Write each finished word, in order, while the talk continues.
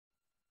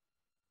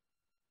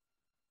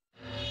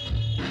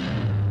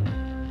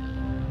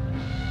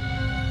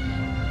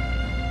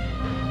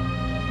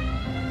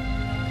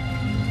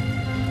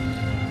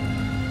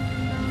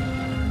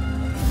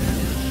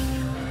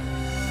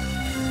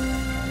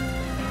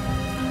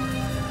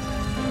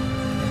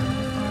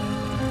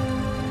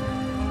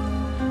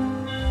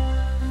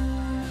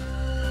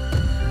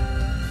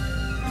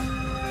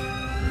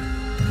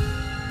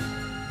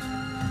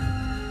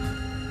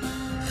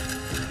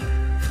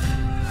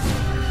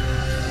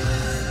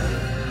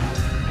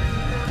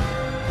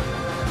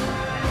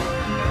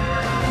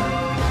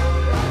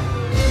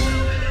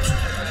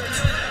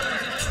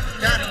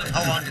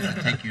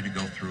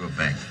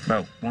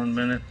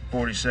1 minute,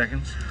 40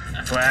 seconds.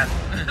 Flat.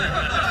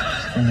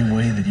 The only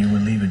way that you will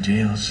leave a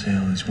jail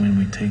cell is when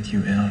we take you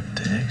out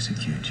to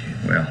execute you.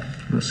 Well,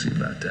 we'll see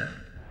about that.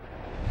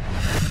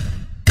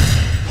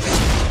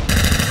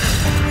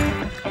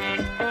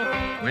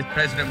 With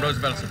President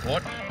Roosevelt's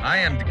support, I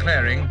am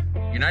declaring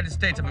United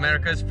States of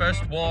America's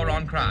first war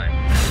on crime.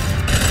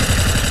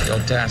 Your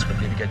task would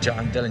be to get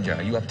John Dillinger.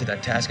 Are you up to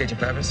that task,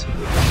 Agent Purvis?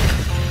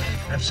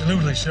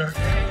 Absolutely, sir.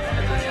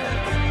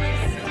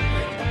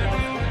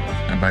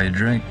 How about your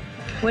drink?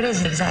 What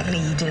is it exactly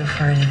you do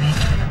for a living?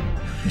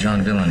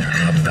 John Dillinger,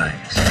 rob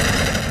banks.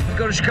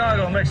 Go to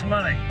Chicago and make some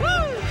money.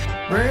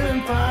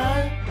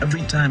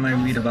 Every time I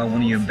read about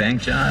one of your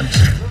bank jobs,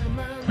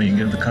 when you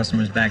give the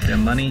customers back their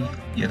money,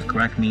 you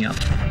crack me up.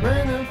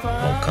 The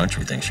whole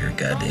country thinks you're a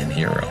goddamn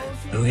hero.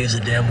 Who gives a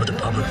damn what the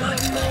public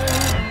likes?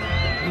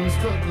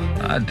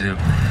 I do.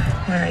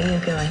 Where are you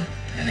going?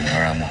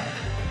 Anywhere I want.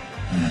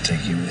 I'm gonna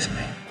take you with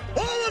me.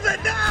 All of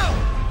it now!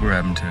 We're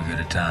having too good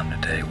a time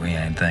today. We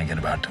ain't thinking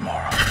about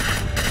tomorrow.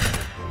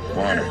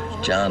 Warner,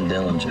 John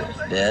Dillinger,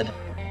 dead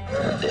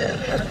or dead?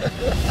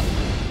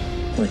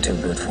 We're too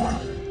good for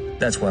him.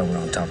 That's why we're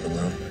on top of the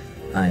world.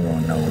 I ain't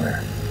going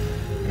nowhere.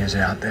 He's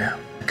out there.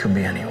 Could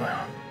be anywhere.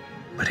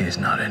 But he's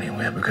not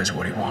anywhere because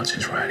what he wants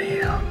is right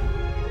here.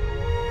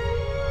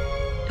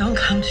 Don't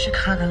come to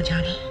Chicago,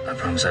 Johnny. I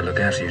promised I'd look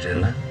after you,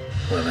 didn't I?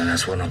 Well, then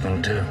that's what I'm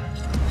gonna do.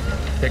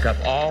 Pick up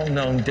all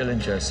known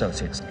Dillinger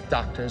associates,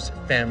 doctors,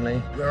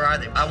 family. Where are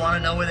they? I want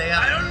to know where they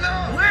are. I don't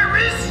know. Where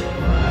is he?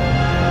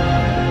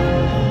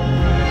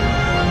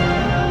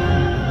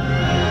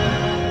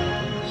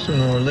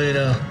 Sooner or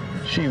later,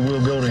 she will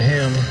go to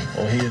him,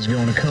 or he is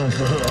going to come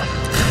for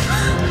her.